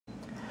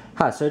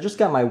Hi, so I just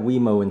got my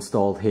Wemo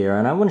installed here,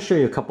 and I want to show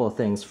you a couple of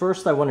things.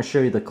 First, I want to show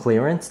you the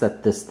clearance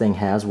that this thing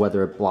has,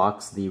 whether it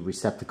blocks the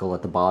receptacle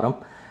at the bottom.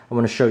 I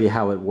want to show you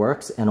how it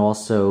works, and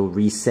also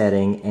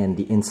resetting and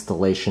the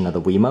installation of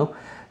the Wemo.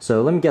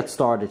 So let me get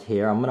started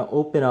here. I'm going to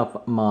open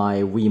up my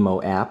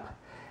Wemo app,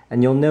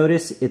 and you'll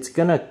notice it's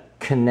going to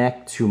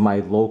connect to my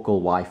local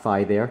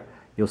Wi-Fi there.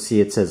 You'll see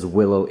it says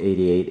Willow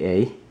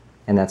 88A,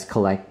 and that's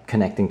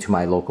connecting to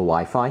my local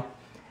Wi-Fi.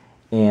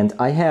 And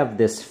I have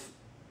this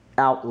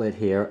outlet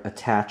here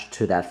attached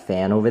to that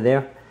fan over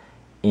there,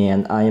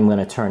 and I am going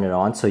to turn it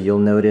on. So you'll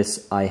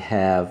notice I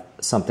have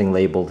something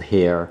labeled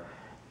here,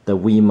 the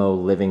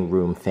Wemo living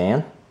room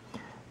fan.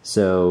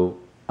 So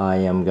I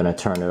am going to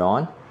turn it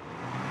on,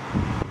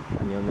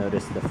 and you'll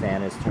notice the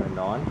fan is turned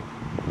on.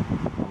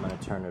 I'm going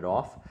to turn it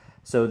off.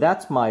 So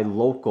that's my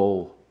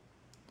local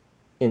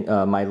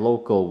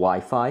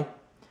Wi-Fi.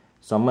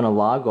 So I'm going to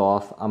log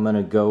off. I'm going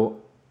to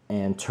go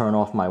and turn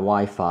off my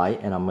Wi-Fi,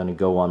 and I'm going to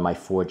go on my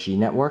 4G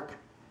network.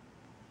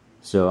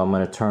 So I'm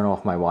going to turn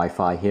off my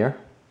Wi-Fi here,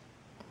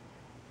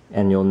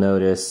 and you'll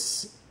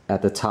notice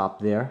at the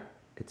top there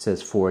it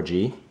says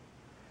 4G.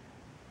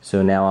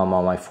 So now I'm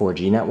on my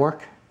 4G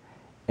network,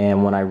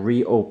 and when I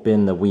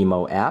reopen the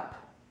Wemo app,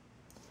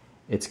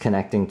 it's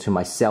connecting to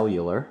my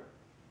cellular,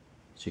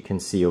 as you can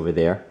see over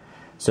there.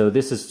 So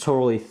this is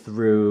totally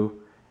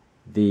through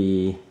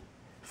the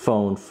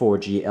phone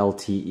 4G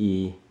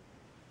LTE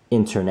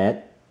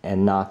internet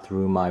and not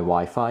through my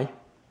Wi-Fi.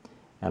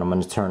 And I'm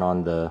going to turn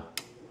on the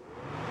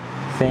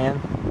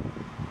fan,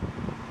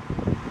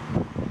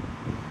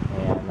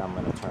 and I'm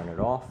going to turn it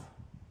off.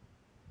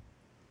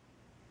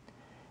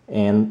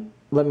 And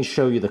let me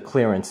show you the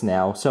clearance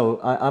now. So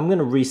I'm going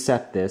to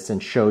reset this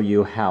and show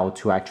you how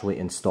to actually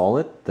install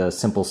it, the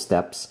simple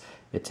steps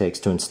it takes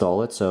to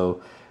install it.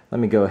 So let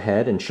me go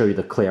ahead and show you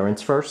the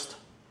clearance first.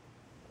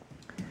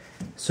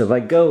 So if I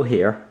go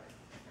here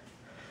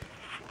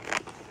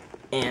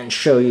and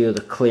show you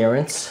the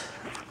clearance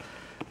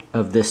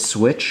of this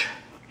switch,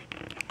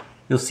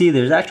 you'll see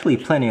there's actually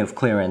plenty of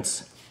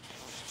clearance.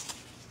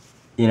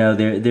 You know,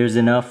 there's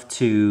enough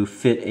to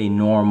fit a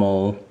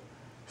normal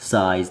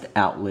sized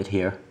outlet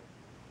here.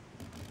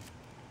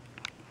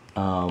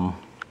 Go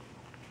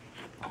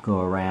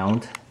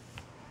around.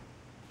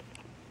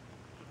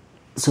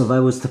 So if I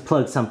was to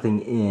plug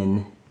something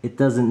in, it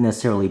doesn't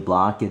necessarily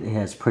block. It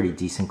has pretty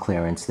decent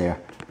clearance there.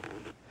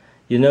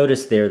 You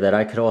notice there that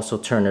I could also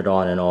turn it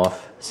on and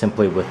off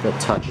simply with a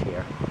touch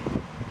here.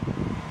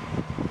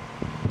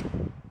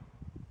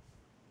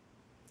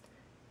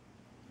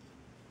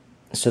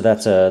 So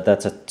that's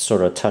a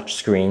sort of touch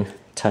screen,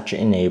 touch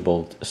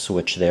enabled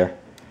switch there.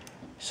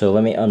 So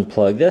let me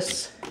unplug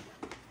this,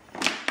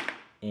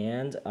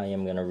 and I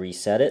am going to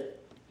reset it.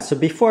 So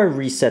before I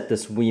reset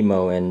this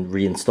Wemo and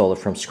reinstall it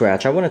from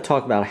scratch, I want to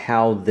talk about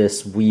how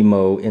this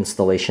Wemo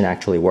installation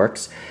actually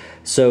works.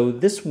 So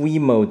this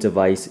Wemo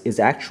device is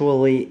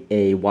actually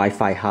a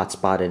Wi-Fi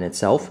hotspot in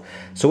itself.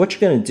 So what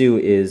you're going to do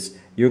is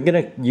you're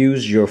going to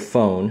use your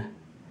phone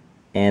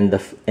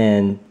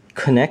and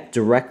connect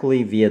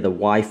directly via the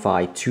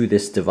Wi-Fi to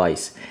this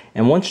device.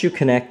 And once you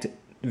connect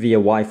via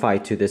Wi-Fi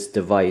to this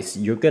device,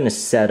 you're going to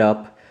set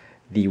up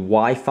the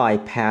Wi-Fi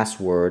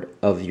password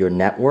of your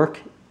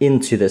network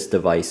into this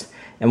device.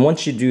 And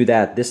once you do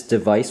that, this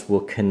device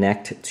will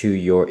connect to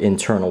your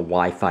internal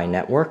Wi-Fi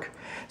network.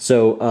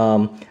 So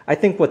I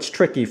think what's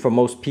tricky for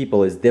most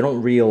people is they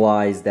don't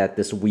realize that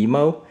this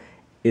Wemo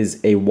is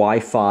a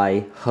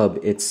Wi-Fi hub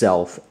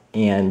itself,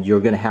 and you're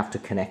going to have to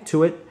connect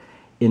to it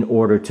in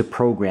order to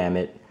program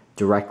it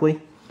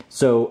directly.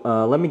 So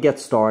let me get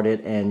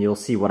started and you'll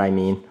see what I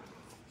mean.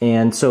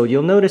 And so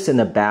you'll notice in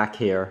the back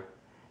here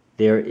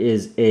there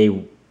is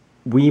a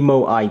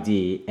Wemo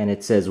ID, and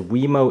it says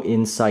Wemo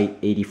Insight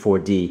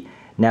 84D.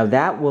 Now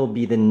that will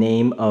be the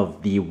name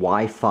of the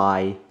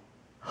Wi-Fi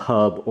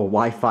hub or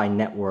Wi-Fi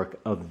network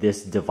of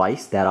this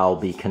device that I'll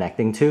be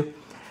connecting to.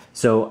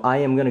 So I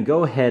am going to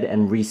go ahead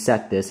and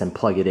reset this and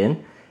plug it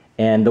in.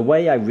 And the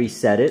way I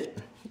reset it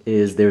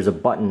is there's a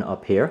button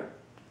up here,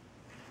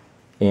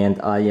 and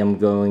I am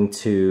going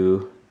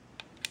to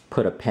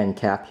put a pen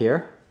cap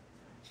here,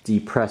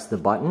 depress the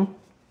button,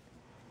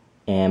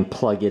 and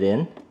plug it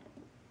in,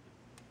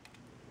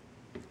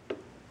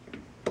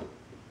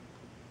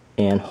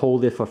 and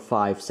hold it for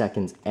 5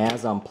 seconds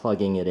as I'm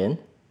plugging it in.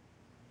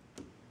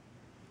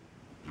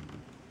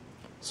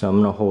 So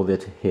I'm going to hold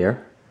it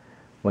here.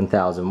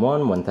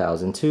 1001,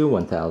 1002,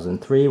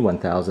 1003,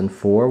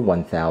 1004,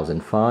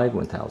 1005,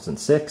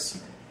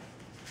 1006.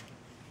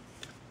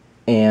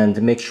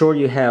 And make sure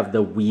you have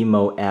the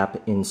Wemo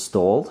app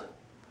installed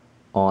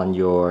on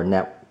your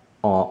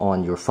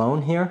on your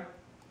phone here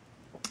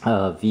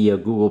via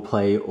Google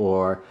Play,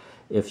 or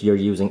if you're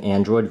using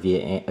Android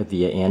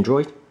via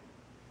Android,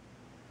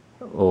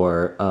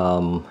 or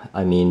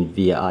I mean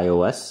via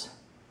iOS.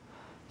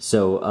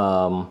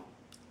 So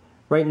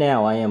right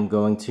now I am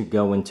going to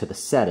go into the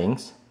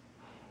settings,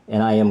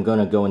 and I am going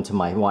to go into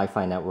my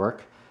Wi-Fi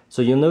network.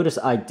 So you'll notice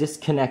I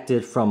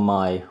disconnected from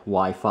my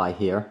Wi-Fi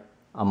here.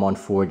 I'm on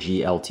 4G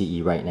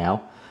LTE right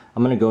now.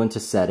 I'm going to go into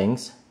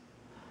settings,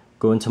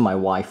 go into my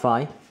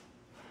Wi-Fi,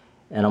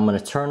 and I'm going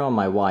to turn on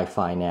my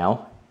Wi-Fi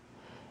now,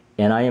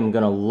 and I am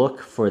going to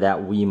look for that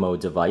Wemo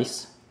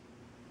device.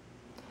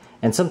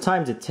 And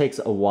sometimes it takes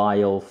a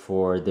while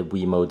for the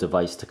Wemo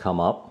device to come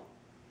up.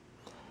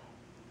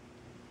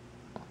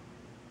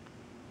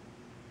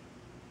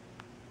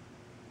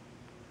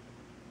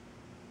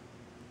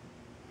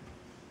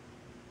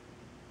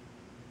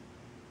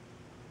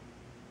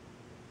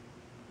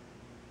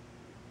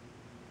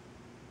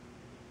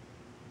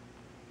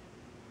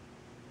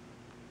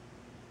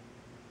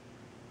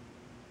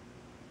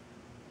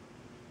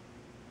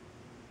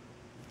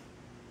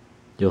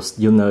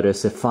 You'll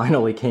notice it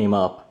finally came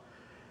up,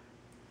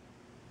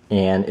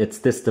 and it's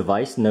this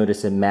device.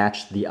 Notice it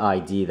matched the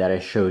ID that I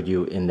showed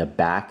you in the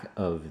back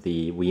of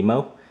the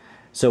Wemo.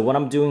 So what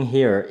I'm doing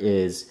here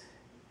is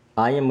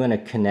I am going to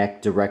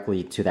connect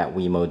directly to that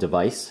Wemo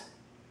device,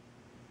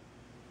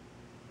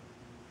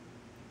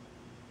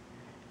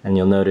 and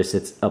you'll notice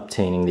it's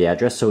obtaining the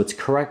address. So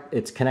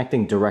it's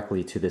connecting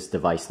directly to this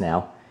device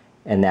now,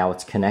 and now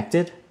it's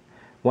connected.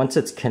 Once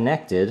it's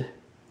connected,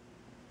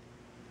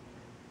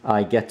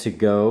 I get to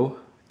go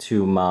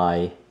to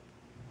my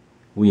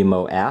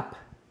Wemo app,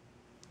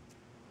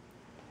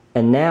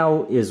 and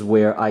now is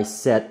where I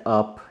set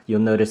up.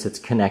 You'll notice it's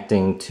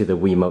connecting to the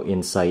Wemo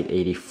Insight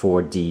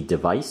 84D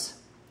device,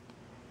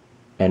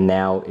 and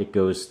now it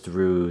goes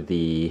through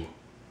the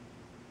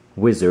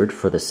wizard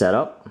for the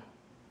setup,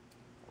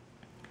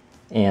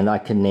 and I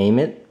can name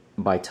it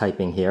by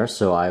typing here.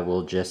 So I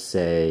will just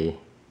say,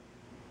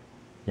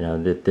 you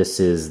know, that this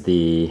is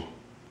the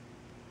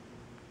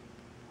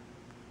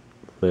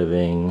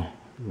living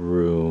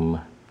room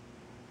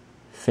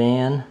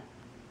fan.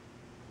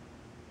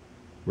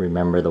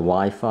 Remember the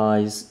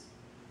Wi-Fi's.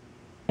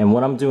 And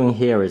what I'm doing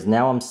here is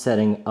now I'm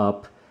setting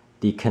up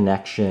the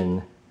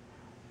connection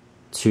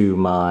to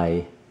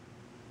my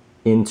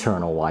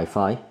internal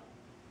Wi-Fi.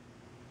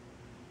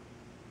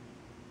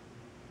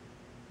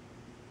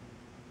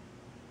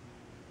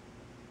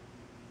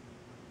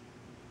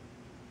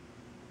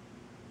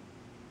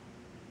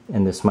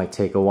 And this might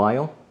take a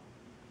while.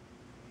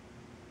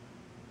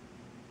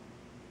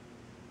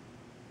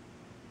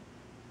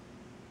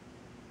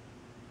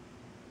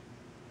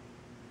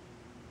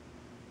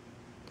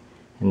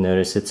 And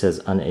notice it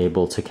says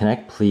unable to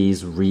connect.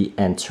 Please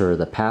re-enter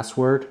the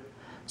password.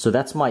 So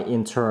that's my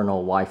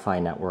internal Wi-Fi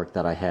network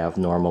that I have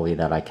normally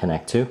that I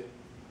connect to.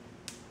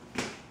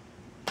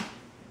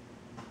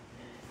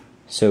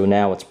 So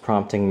now it's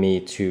prompting me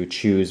to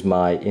choose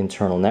my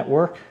internal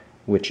network,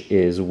 which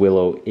is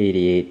Willow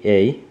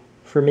 88A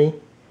for me.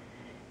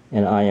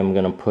 And I am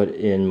going to put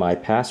in my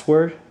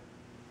password.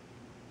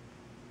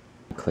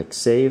 Click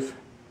save.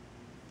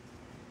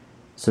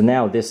 So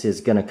now this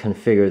is going to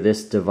configure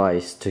this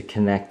device to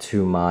connect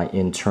to my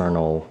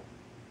internal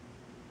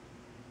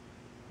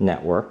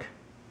network.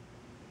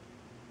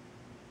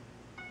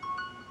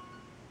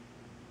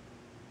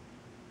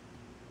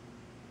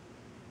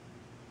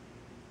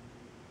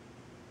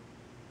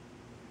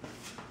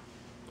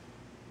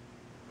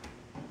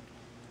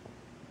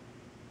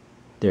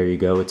 There you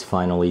go, it's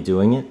finally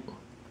doing it.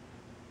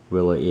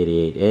 Willow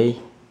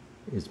 88A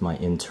is my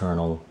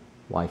internal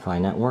Wi-Fi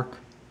network.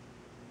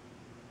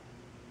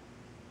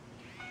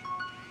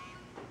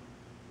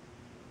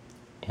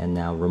 And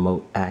now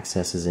remote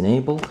access is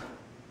enabled.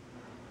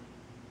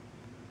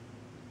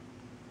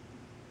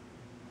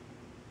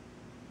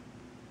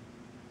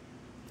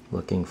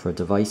 Looking for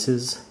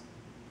devices.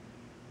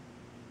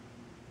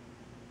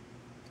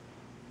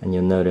 And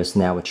you'll notice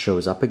now it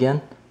shows up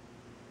again.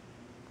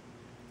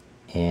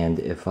 And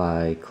if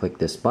I click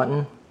this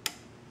button,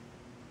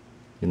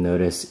 you'll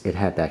notice it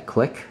had that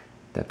click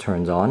that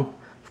turns on.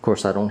 Of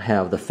course, I don't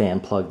have the fan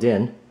plugged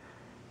in.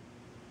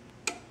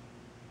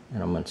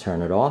 And I'm going to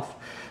turn it off.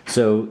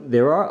 So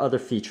there are other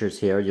features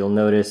here. You'll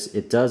notice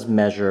it does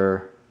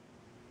measure,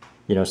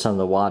 you know, some of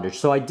the wattage.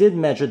 So I did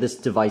measure this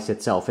device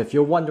itself. If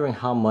you're wondering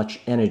how much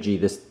energy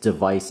this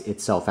device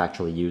itself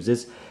actually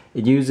uses,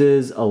 it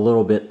uses a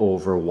little bit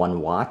over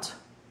 1 watt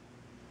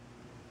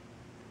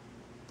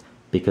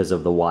because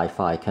of the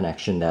Wi-Fi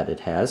connection that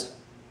it has.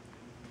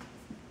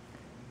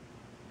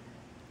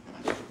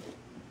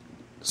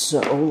 So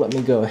let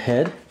me go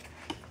ahead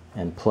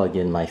and plug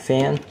in my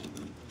fan.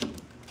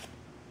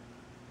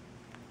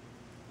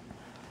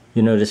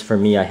 You notice for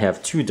me I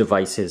have 2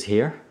 devices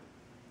here.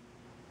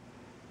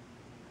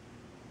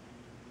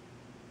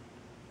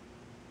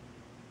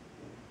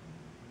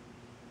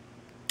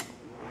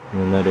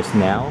 You'll notice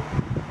now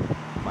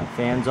my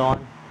fan's on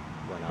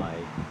when I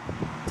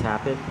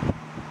tap it.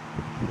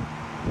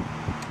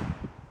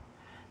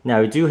 Now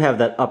I do have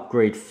that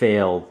upgrade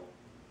fail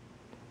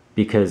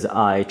because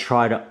I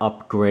try to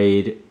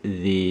upgrade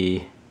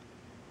the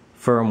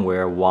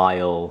firmware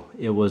while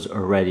it was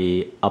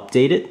already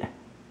updated,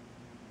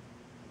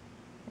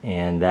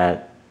 and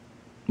that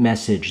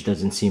message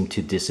doesn't seem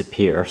to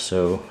disappear,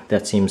 so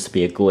that seems to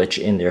be a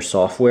glitch in their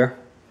software.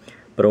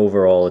 But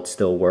overall it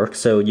still works.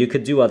 So you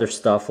could do other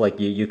stuff, like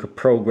you could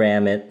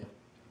program it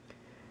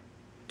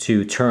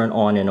to turn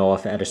on and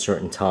off at a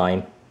certain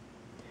time,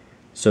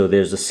 So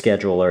there's a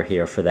scheduler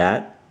here for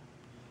that.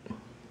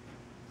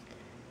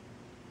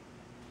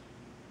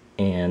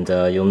 And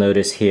you'll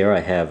notice here I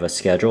have a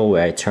schedule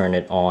where I turn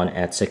it on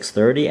at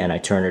 6:30 and I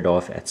turn it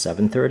off at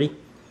 7:30.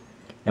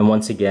 And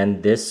once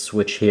again, this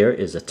switch here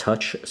is a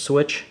touch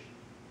switch.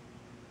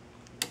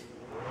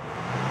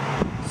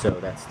 So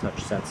that's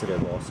touch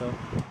sensitive also.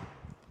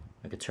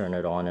 I could turn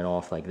it on and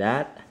off like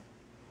that.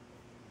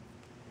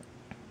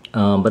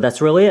 But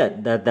that's really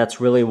it. That's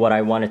really what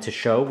I wanted to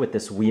show with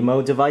this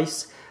Wemo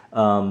device.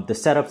 The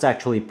setup's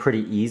actually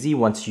pretty easy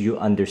once you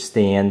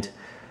understand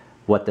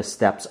what the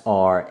steps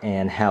are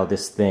and how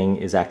this thing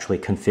is actually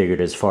configured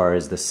as far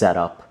as the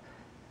setup.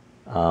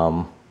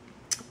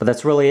 But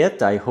that's really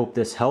it. I hope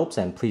this helps,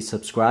 and please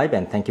subscribe,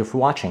 and thank you for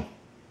watching.